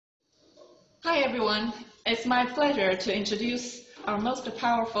Hi everyone, it's my pleasure to introduce our most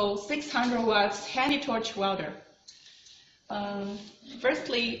powerful 600 watts handy torch welder.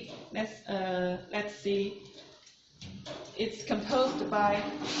 Firstly, let's see. It's composed by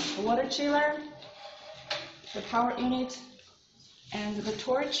a water chiller, the power unit, and the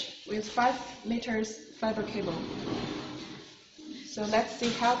torch with 5 meters fiber cable. So let's see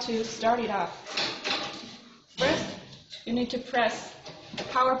how to start it up. First, you need to press the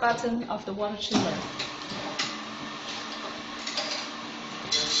power button of the water chiller.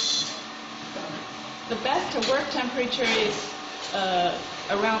 The best work temperature is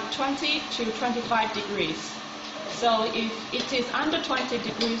around 20 to 25 degrees. So if it is under 20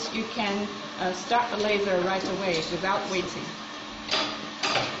 degrees, you can start the laser right away without waiting.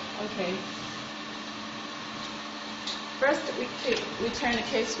 Okay. First, we turn the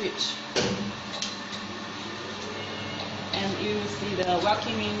K switch. And you will see the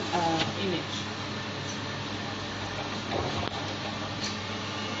welcoming image.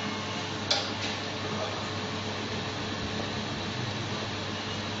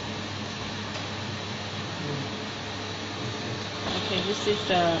 Okay, this is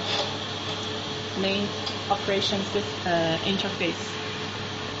the main operation interface.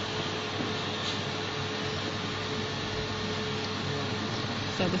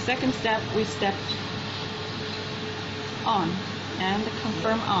 So the second step, we step on and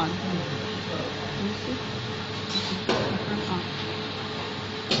confirm on. Can you see? Confirm on.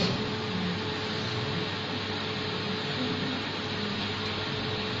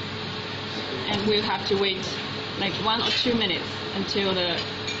 And we'll have to wait like 1 or 2 minutes until the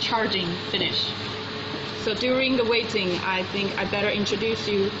charging finish. So during the waiting, I think I better introduce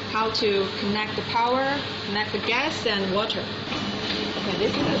you how to connect the power, connect the gas and water. Okay,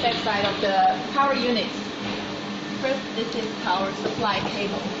 this is the back side of the power unit. First, this is power supply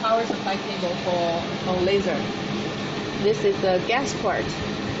cable for laser. This is the gas port.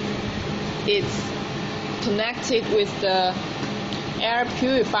 It's connected with the air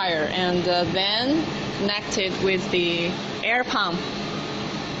purifier and then connected with the air pump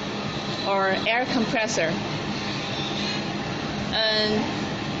or air compressor. And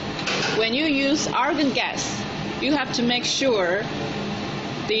when you use argon gas, you have to make sure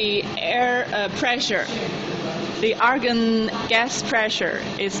the air pressure, the argon gas pressure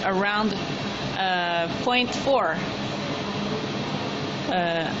is around 0.4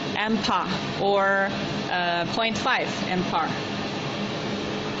 MPa or 0.5 MPa.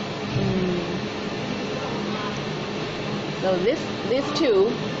 So these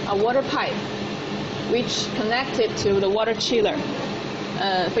two are water pipe which connected to the water chiller.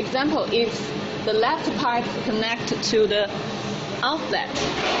 For example, if the left pipe connected to the outlet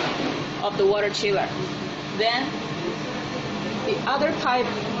of the water chiller, then the other pipe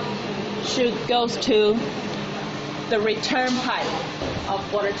should go to the return pipe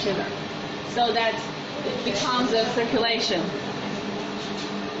of water chiller, so that it becomes a circulation.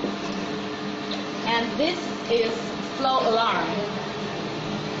 And this is flow alarm,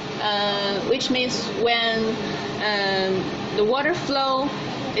 which means when the water flow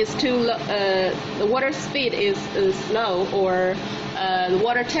is too low, the water speed is low, or the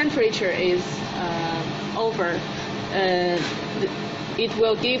water temperature is over, it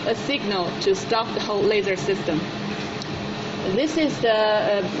will give a signal to stop the whole laser system. This is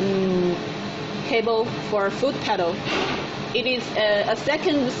the cable for foot pedal. It is a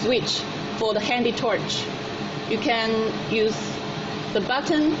second switch for the handy torch. You can use the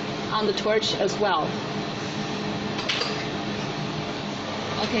button on the torch as well.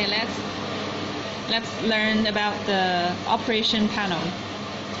 Okay, let's learn about the operation panel.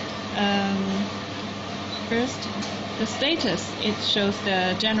 First, the status. It shows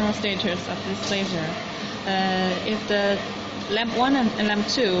the general status of this laser. If the lamp 1 and lamp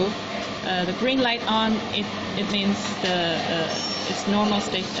 2, the green light on, it means it's normal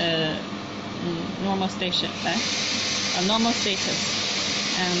status.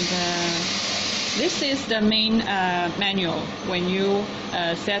 And this is the main manual when you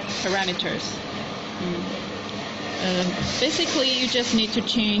set parameters. Basically, you just need to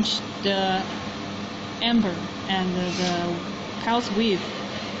change the amber and the pulse width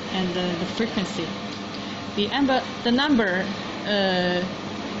and the frequency. The number, the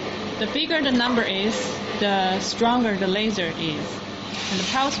bigger the number is, the stronger the laser is. And the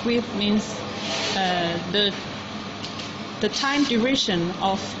pulse width means the time duration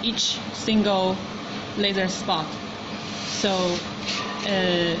of each single laser spot. So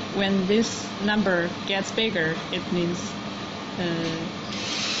when this number gets bigger, it means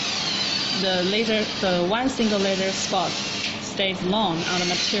the one single laser spot stays long on the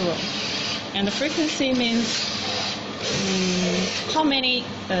material. And the frequency means how many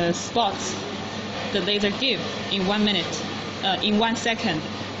spots the laser give in 1 minute, in 1 second.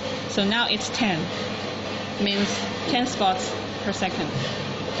 So now it's 10, means 10 spots per second.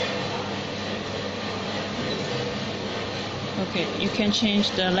 Okay, you can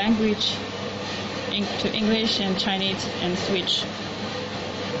change the language to English and Chinese and switch.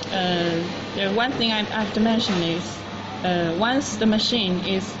 There one thing I have to mention is once the machine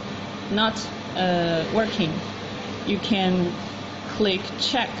is not working, you can click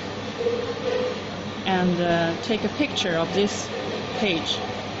check and take a picture of this page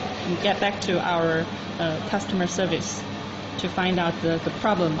and get back to our customer service to find out the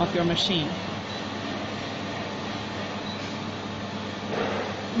problem of your machine.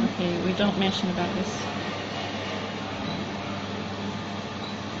 Okay, we don't mention about this.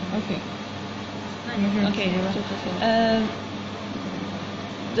 Okay. Okay.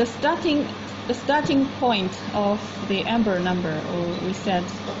 The starting point of the amber number, or we said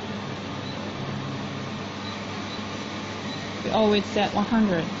we always set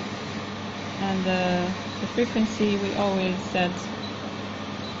 100, and the frequency we always set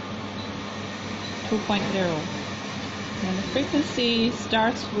 2.0. And the frequency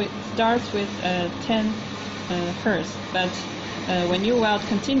starts with 10 hertz, but when you weld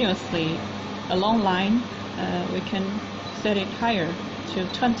continuously a long line, we can set it higher to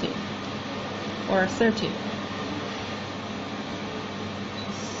 20 or 30.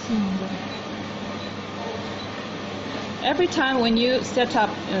 Every time when you set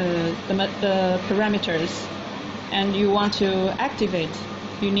up the parameters and you want to activate,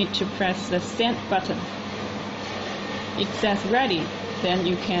 you need to press the send button. It says ready, then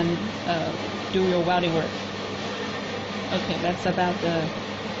you can do your welding work. Okay, that's about the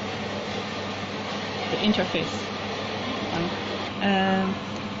interface.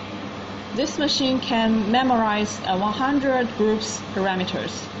 This machine can memorize 100 groups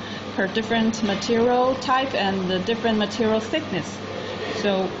parameters per different material type and the different material thickness.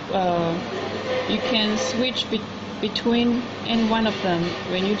 So you can switch between any one of them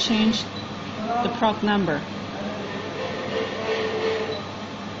when you change the prog number.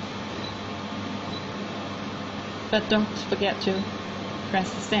 But don't forget to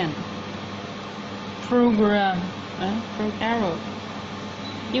press send. Program. Arrow.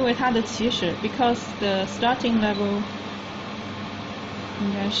 因为它的起始 because the starting level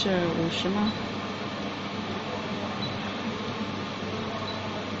应该是50吗？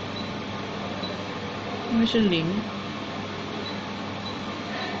因为是0。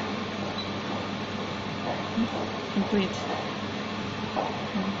Complete.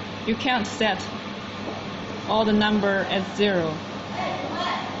 You can't set all the number as 0.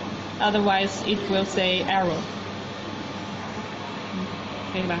 Otherwise, it will say error.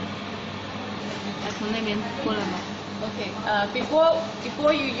 可以吧？从那边过来吗？ Okay.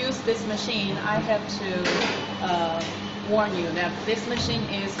 Before you use this machine, I have to warn you that this machine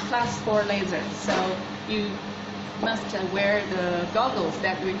is class 4 laser, so you must wear the goggles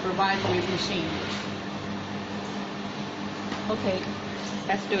that we provide with machine. Okay,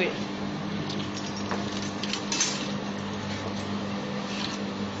 let's do it.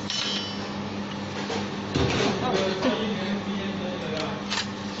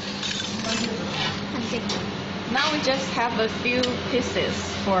 Now we just have a few pieces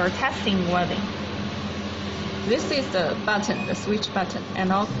for testing welding. This is the button, the switch button,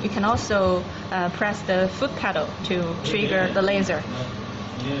 and you can also press the foot pedal to trigger the laser.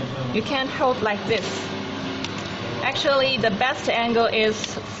 You can hold like this. Actually, the best angle is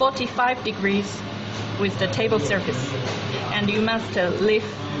 45 degrees with the table surface, and you must lift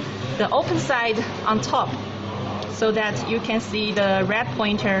the open side on top so that you can see the red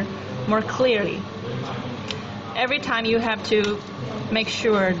pointer more clearly. Every time you have to make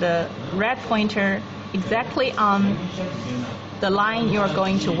sure the red pointer exactly on the line you're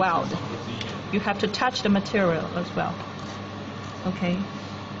going to weld. You have to touch the material as well. Okay.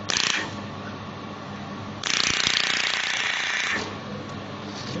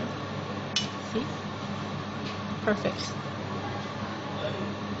 See? Perfect.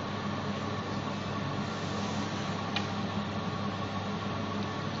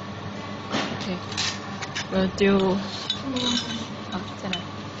 Okay. We'll do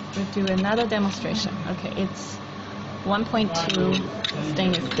another demonstration. Okay, it's 1.2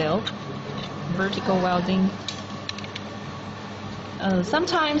 stainless steel, vertical welding.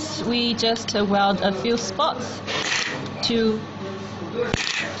 Sometimes we just weld a few spots to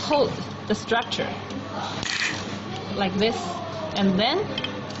hold the structure like this, and then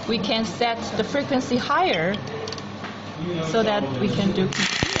we can set the frequency higher so that we can do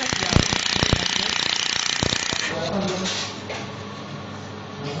continuous welding.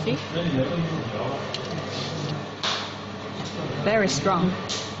 See? Very strong.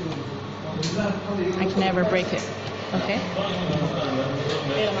 I can never break it. Okay?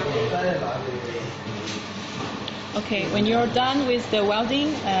 Okay, when you're done with the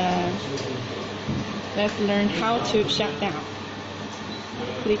welding, let's learn how to shut down.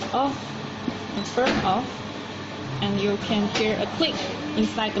 Click off and turn off, and you can hear a click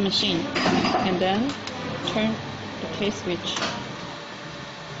inside the machine. And then turn the K switch.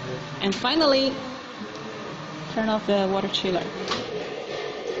 And finally, turn off the water chiller.